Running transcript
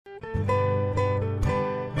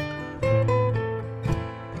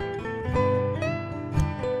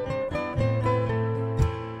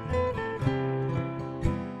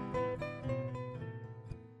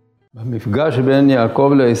במפגש בין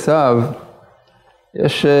יעקב לעשיו,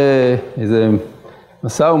 יש איזה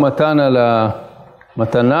משא ומתן על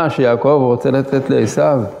המתנה שיעקב רוצה לתת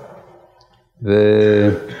לעשיו,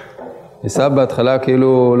 ועשיו בהתחלה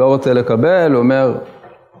כאילו לא רוצה לקבל, הוא אומר,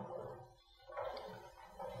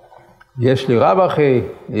 יש לי רב אחי,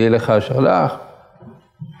 יהיה לך אשר לך.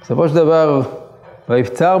 בסופו של דבר,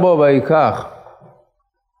 ויפצר בו ויקח.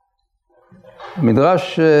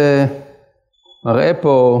 המדרש מראה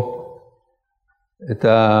פה את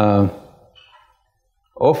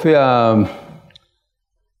האופי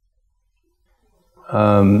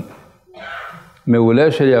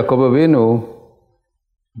המעולה של יעקב אבינו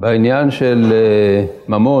בעניין של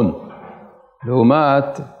ממון,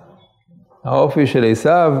 לעומת האופי של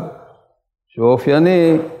עשיו, שהוא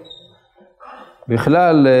אופייני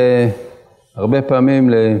בכלל הרבה פעמים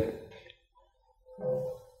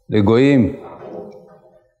לגויים.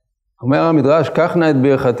 אומר המדרש, קח נא את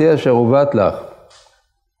ברכתי אשר הובאת לך.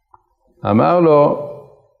 אמר לו,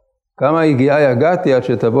 כמה הגיעה יגעתי עד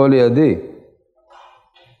שתבוא לידי,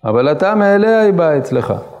 אבל אתה מאליה היא באה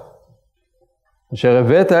אצלך. אשר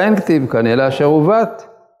הבאת אין כתיב כאן, אלא אשר הובאת,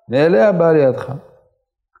 מאליה באה לידך.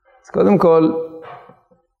 אז קודם כל,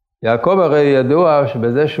 יעקב הרי ידוע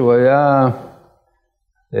שבזה שהוא היה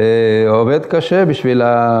עובד קשה בשביל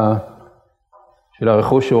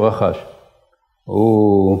הרכוש שהוא רכש.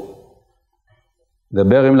 הוא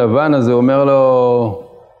דבר עם לבן, אז הוא אומר לו,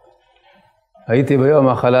 הייתי ביום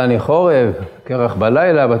מחלה אני חורב, קרח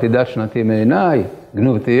בלילה, ותדע שנתי מעיניי,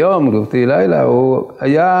 גנובתי יום, גנובתי לילה. הוא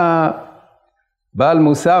היה בעל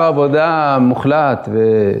מוסר עבודה מוחלט,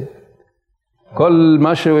 וכל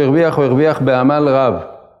מה שהוא הרוויח, הוא הרוויח בעמל רב.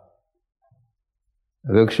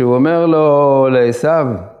 וכשהוא אומר לו לעשיו,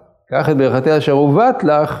 קח את ברכתי אשר הובאת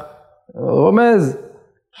לך, רומז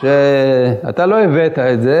שאתה לא הבאת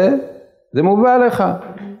את זה, זה מובא לך,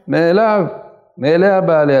 מאליו, מאליה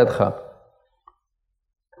באה לידך.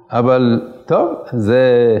 אבל טוב,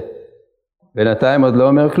 זה בינתיים עוד לא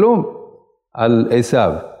אומר כלום על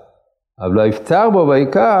עשיו. אבל לא יפצר בו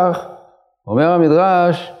ויקח, אומר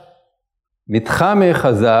המדרש, מתחמי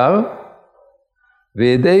חזר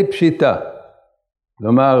וידי פשיטה.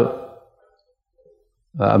 כלומר,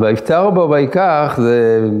 ויפצר בו ויקח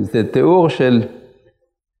זה תיאור של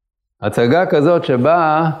הצגה כזאת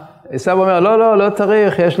שבה עשיו אומר, לא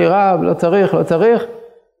צריך, יש לי רב, לא צריך.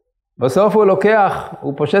 בסוף הוא לוקח,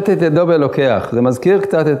 הוא פושט את ידו ולוקח. זה מזכיר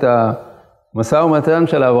קצת את המשא ומתן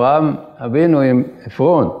של אברהם אבינו עם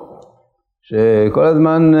עפרון, שכל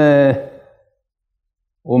הזמן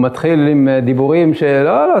הוא מתחיל עם דיבורים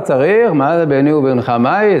שלא צריך, מה זה ביני ובינך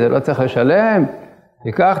מהי, זה לא צריך לשלם,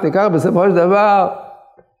 תיקח, בסופו של דבר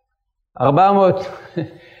 400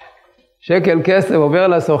 שקל כסף עובר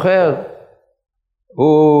לסוחר,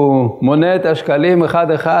 הוא מונה את השקלים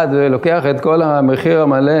אחד אחד ולוקח את כל המחיר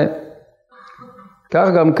המלא. כך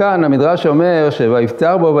גם כאן המדרש אומר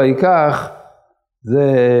שויפצר בו ויקח,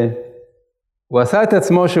 הוא עשה את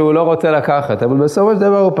עצמו שהוא לא רוצה לקחת, אבל בסופו של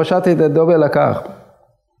דבר הוא פשט את ידו ולקח.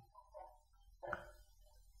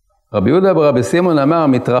 רבי יהודה ברבי סימון אמר,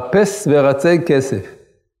 מתרפס ורצי כסף.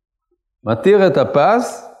 מתיר את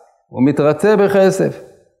הפס ומתרצה בכסף.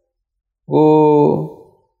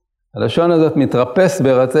 הלשון הזאת מתרפס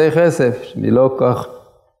ברצי כסף, שהיא לא כך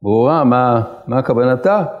ברורה מה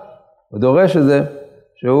כוונתה. הוא דורש את זה,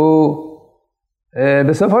 שהוא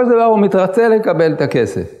בסופו של דבר הוא מתרצה לקבל את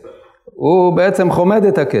הכסף. הוא בעצם חומד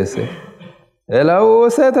את הכסף, אלא הוא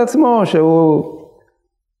עושה את עצמו שהוא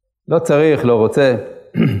לא צריך, לא רוצה.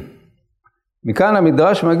 מכאן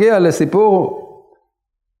המדרש מגיע לסיפור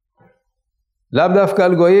לאו דווקא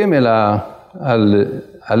על גויים, אלא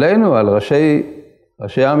עלינו, על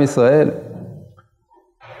ראשי עם ישראל.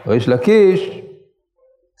 ריש לקיש,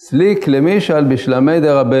 סליק למישל בשלמי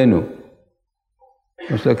דרבנו.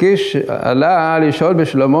 ריש לקיש עלה לשאול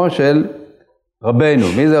בשלומו של רבנו.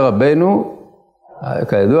 מי זה רבנו?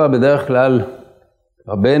 כידוע בדרך כלל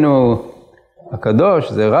רבנו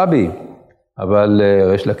הקדוש זה רבי, אבל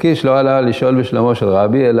ריש לקיש לא עלה לשאול בשלומו של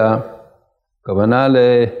רבי, אלא כוונה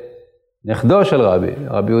לנכדו של רבי,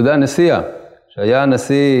 רבי יהודה נשיאה, שהיה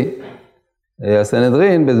נשיא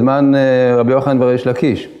הסנהדרין בזמן רבי יוחנן וריש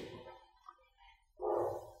לקיש.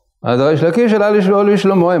 אז ריש לקיש עלה לשאול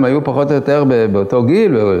בשלומו, הם היו פחות או יותר באותו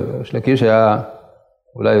גיל, וריש לקיש היה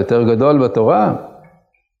אולי יותר גדול בתורה.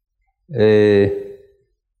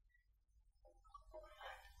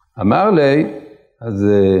 אמר לי, אז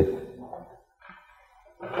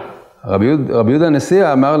רבי יהודה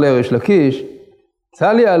נשיאה אמר לריש לקיש,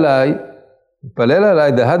 צלי עליי, התפלל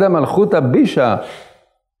עליי, דהדה מלכות הבישה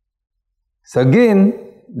סגין,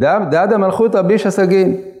 דהדה מלכות הבישה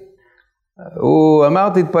סגין. הוא אמר,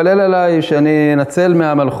 תתפלל עליי שאני אנצל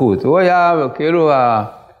מהמלכות. הוא היה כאילו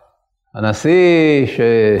הנשיא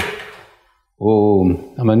שהוא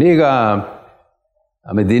המנהיג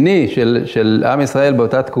המדיני של עם ישראל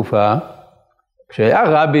באותה תקופה. כשהיה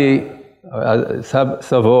רבי,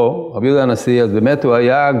 סבו, רבי יהודה הנשיא, אז באמת הוא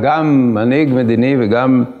היה גם מנהיג מדיני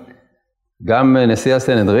וגם נשיא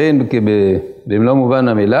הסנהדרין, כי במלוא מובן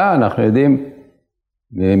המילה, אנחנו יודעים,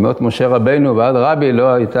 ממות משה רבינו ועד רבי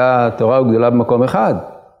לא הייתה תורה וגדולה במקום אחד.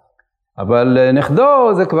 אבל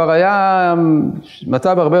נכדו זה כבר היה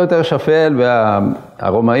מצב הרבה יותר שפל,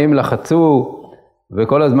 והרומאים לחצו,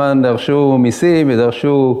 וכל הזמן דרשו מיסים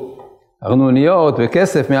ודרשו ארנוניות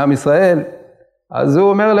וכסף מעם ישראל. אז הוא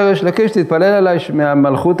אומר לריש לקיש, תתפלל עליי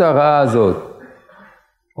מהמלכות הרעה הזאת.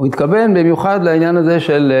 הוא התכוון במיוחד לעניין הזה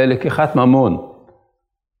של לקיחת ממון.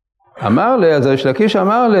 אמר לי, אז ריש לקיש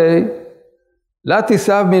אמר לי, לא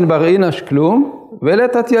תיסב מן בראינש כלום, ולא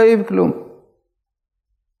תתייעיב כלום.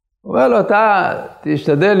 הוא אומר לו, אתה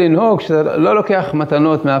תשתדל לנהוג שאתה לא לוקח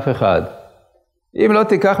מתנות מאף אחד. אם לא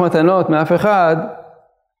תיקח מתנות מאף אחד,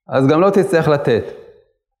 אז גם לא תצטרך לתת.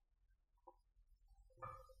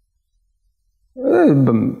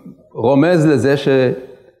 רומז לזה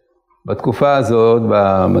שבתקופה הזאת,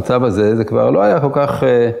 במצב הזה, זה כבר לא היה כל כך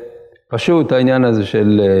פשוט העניין הזה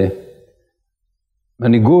של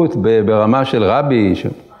הניגוד ברמה של רבי.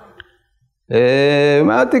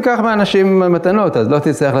 מה תיקח מאנשים מתנות, אז לא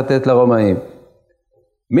תצטרך לתת לרומאים.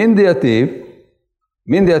 מין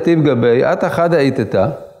דיאטיב גבי, את אחד היתתה,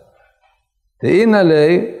 תאין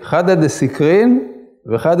עלי חדה דסיקרין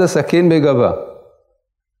וחדה סכין בגבה.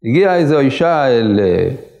 הגיעה איזו אישה אל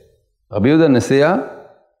רבי יהודה הנשיאה,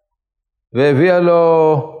 והביאה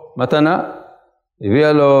לו מתנה,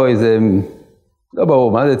 הביאה לו איזה, לא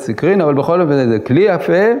ברור מה זה סיקרין, אבל בכל אופן איזה כלי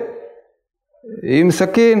יפה עם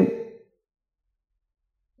סכין.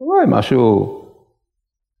 רואה משהו,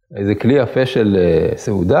 איזה כלי יפה של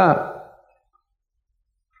סעודה.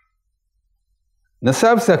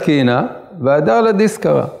 נסב סכינה והדר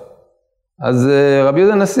לדיסקרה. אז רבי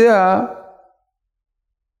יהודה הנשיאה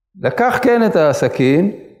לקח כן את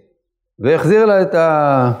הסכין והחזיר לה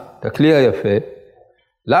את הכלי היפה.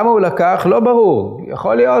 למה הוא לקח? לא ברור.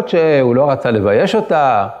 יכול להיות שהוא לא רצה לבייש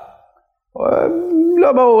אותה.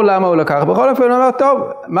 לא ברור למה הוא לקח. בכל אופן הוא אמר, טוב,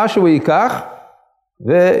 משהו ייקח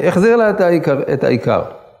והחזיר לה את העיקר.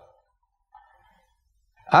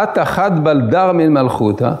 את אחד בלדר מן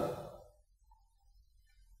מלכותה.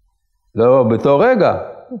 לא בתור רגע,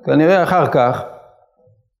 כנראה אחר כך,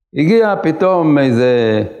 הגיע פתאום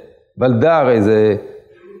איזה בלדר,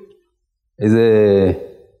 איזה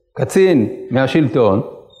קצין מהשלטון,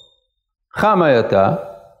 חמייתה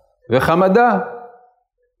וחמדה,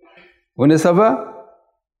 הוא נסבה.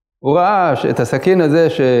 הוא ראה את הסכין הזה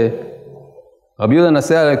שרבי יהודה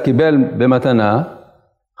הנשיאה קיבל במתנה,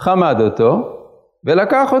 חמד אותו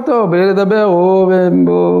ולקח אותו בלי לדבר. הוא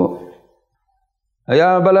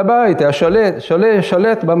היה בעל הבית, היה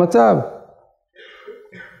שולט במצב.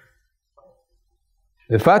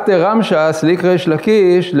 ופטר רמשא סליק ריש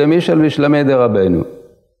לקיש למישל וישלח רבנו.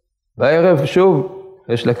 בערב שוב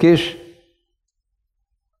ריש לקיש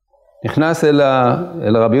נכנס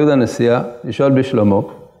אל רבי יהודה הנשיאה לשאול בשלומו.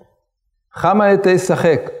 חמה אתי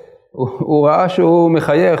שחק. הוא ראה שהוא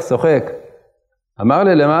מחייך, שוחק. אמר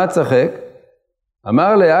לי, למה את שחק?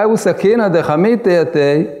 אמר לי, הוא סכינא דחמית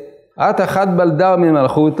תייתי, את אחת בלדר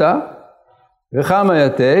ממלכותה, וחמה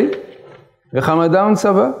יתי, וחמדה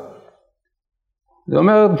ונצבה. זה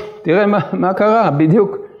אומר, תראה מה קרה,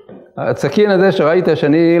 בדיוק. הסכין הזה שראית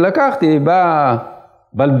שאני לקחתי, בא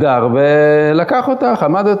בלדר ולקח אותה,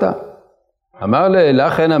 חמד אותה. אמר לי,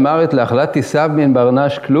 לכן אמרת לך, לא תיסב מן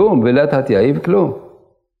ברנש כלום, ולא תתייעיב כלום.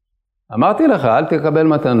 אמרתי לך, אל תקבל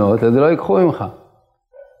מתנות, אז לא ייקחו ממך.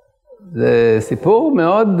 זה סיפור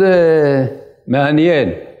מאוד מעניין.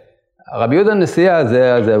 רבי יהודה הנשיאה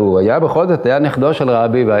הזה, הוא היה בכל זאת, היה נכדו של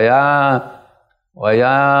רבי, הוא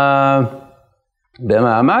היה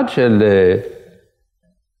במעמד של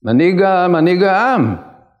מנהיג העם.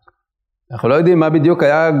 אנחנו לא יודעים מה בדיוק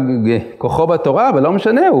היה כוחו בתורה, אבל לא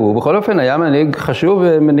משנה, הוא בכל אופן היה מנהיג חשוב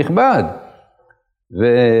ונכבד.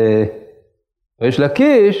 ויש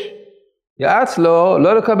לקיש, יעץ לו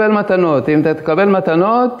לא לקבל מתנות. אם אתה תקבל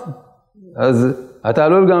מתנות, אז אתה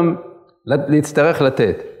עלול גם להצטרך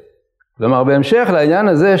לתת. כלומר, בהמשך לעניין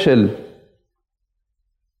הזה של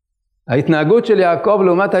ההתנהגות של יעקב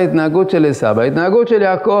לעומת ההתנהגות של עשיו. ההתנהגות של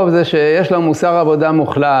יעקב זה שיש לו מוסר עבודה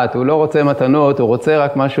מוחלט, הוא לא רוצה מתנות, הוא רוצה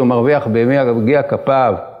רק משהו מרוויח ביגיע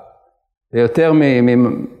כפיו, ויותר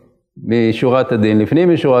משורת הדין,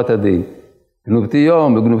 לפנים משורת הדין. גנובתי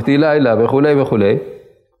יום וגנובתי לילה וכו' וכו'.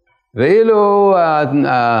 ואילו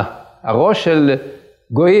הראש של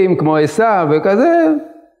גויים כמו עשיו וכזה,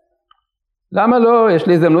 למה לא? יש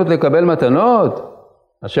לי הזדמנות לקבל מתנות,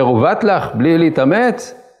 אשר וישלח בלי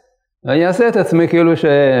להתאמץ, ואני אעשה את עצמי כאילו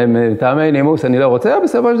שמטעמי נימוס אני לא רוצה,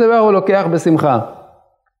 בסופו של דבר הוא לוקח בשמחה.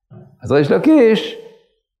 אז ריש לקיש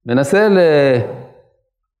מנסה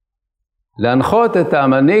להנחות את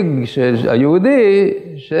המנהיג היהודי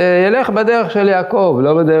שילך בדרך של יעקב,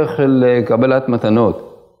 לא בדרך של קבלת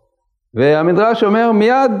מתנות. והמדרש אומר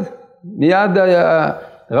מיד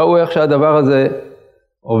ראו איך שהדבר הזה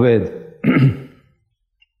עובד.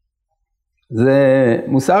 זה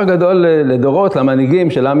מוסר גדול לדורות,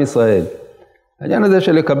 למנהיגים של עם ישראל. העניין הזה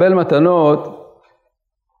של לקבל מתנות,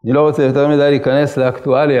 אני לא רוצה יותר מדי להיכנס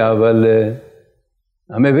לאקטואליה, אבל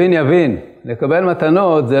המבין יבין. לקבל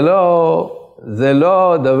מתנות זה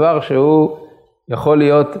לא דבר שהוא יכול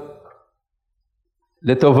להיות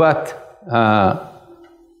לטובת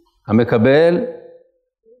המקבל,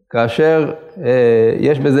 כאשר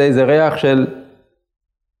יש בזה איזה ריח של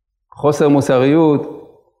חוסר מוסריות,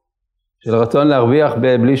 של רצון להרוויח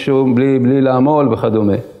בלי לעמול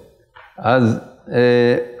וכדומה. אז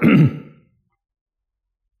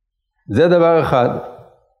זה דבר אחד.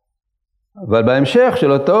 אבל בהמשך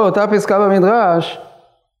של אותה פסקה במדרש,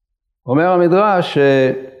 אומר המדרש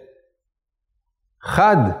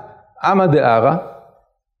חד עמא דערא,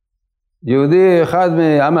 יהודי אחד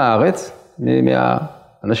מעם הארץ,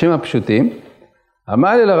 מהאנשים הפשוטים,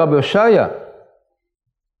 אמר לי לרבי הושעיה,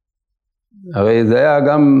 הרי זה היה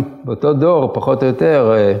גם באותו דור, פחות או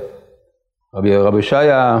יותר, רבי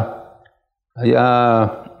הושעיה היה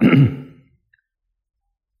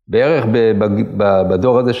בערך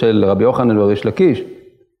בדור הזה של רבי יוחנן וריש לקיש,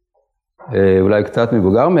 אולי קצת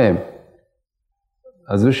מבוגר מהם.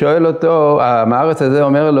 אז הוא שואל אותו, המארץ הזה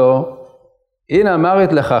אומר לו, הנה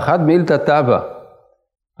אמרת לך, חד מילתא טבא,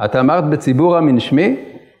 אתה אמרת בציבור מן שמי?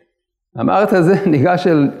 המארץ הזה ניגש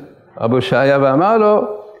אל רבי הושעיה ואמר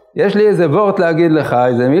לו, יש לי איזה וורט להגיד לך,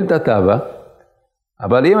 איזה מילתא טבא,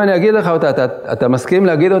 אבל אם אני אגיד לך אותה, אתה מסכים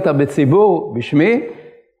להגיד אותה בציבור בשמי?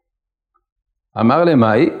 אמר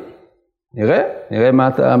למאי, נראה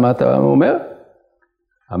מה אתה אומר.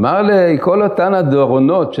 אמר לי, כל אותן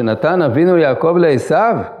הדורונות שנתן אבינו יעקב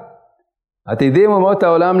לעשיו, עתידים אומות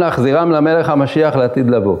העולם להחזירם למלך המשיח לעתיד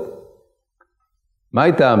לבוא.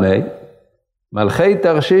 מה טעמי? מלכי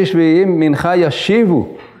תרשיש ואיים מנך ישיבו.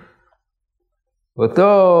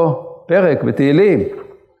 אותו פרק בתהילים,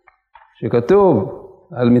 שכתוב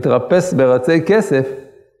על מתרפס ברצי כסף,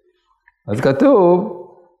 אז כתוב,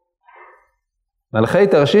 מלכי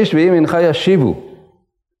תרשיש ואיים מנך ישיבו.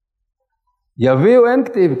 יביאו אין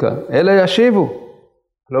כתיב כאן, אלא ישיבו.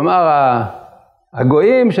 כלומר,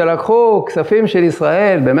 הגויים שלקחו כספים של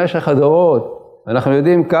ישראל במשך הדורות, ואנחנו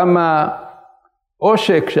יודעים כמה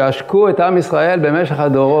עושק שעשקו את עם ישראל במשך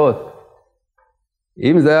הדורות.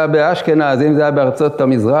 אם זה היה באשכנז, אם זה היה בארצות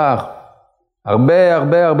המזרח,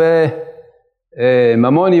 הרבה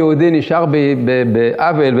ממון יהודי נשאר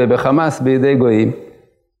בעוול ובחמאס בידי גויים.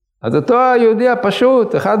 אז אותו היהודי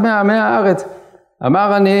הפשוט, אחד מעמי הארץ,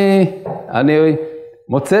 אמר אני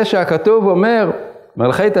מוצא שהכתוב אומר,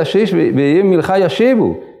 מלכי תרשיש ואיים מנך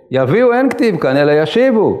ישיבו, יביאו אין כתיב כאן, אלא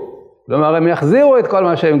ישיבו. כלומר, הם יחזירו את כל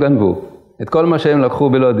מה שהם גנבו, את כל מה שהם לקחו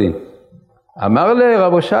בלא דין. אמר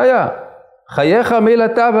לרבי הושעיה, חייך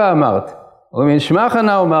מילתא ואמרת, ומן שמך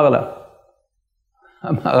נא אומר לה.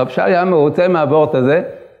 רבי הושעיה היה מרוצה מהוורט הזה,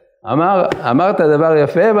 אמרת דבר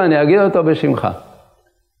יפה ואני אגיד אותו בשמך.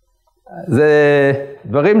 זה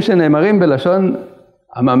דברים שנאמרים בלשון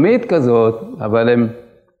עממית כזאת, אבל הם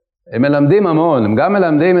מלמדים המון, הם גם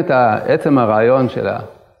מלמדים את עצם הרעיון של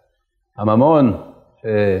הממון,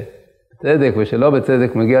 שצדק ושלא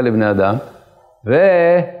בצדק מגיע לבני אדם,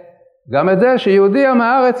 וגם את זה שיהודי עם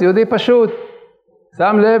הארץ, יהודי פשוט,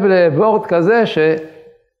 שם לב לוורט כזה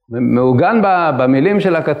שמעוגן במילים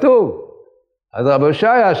של הכתוב. אז רבי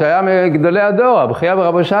הושעיה, שהיה מגדולי הדור, הבכייה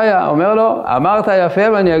ברבי הושעיה, אומר לו, אמרת יפה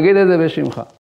ואני אגיד את זה בשמך.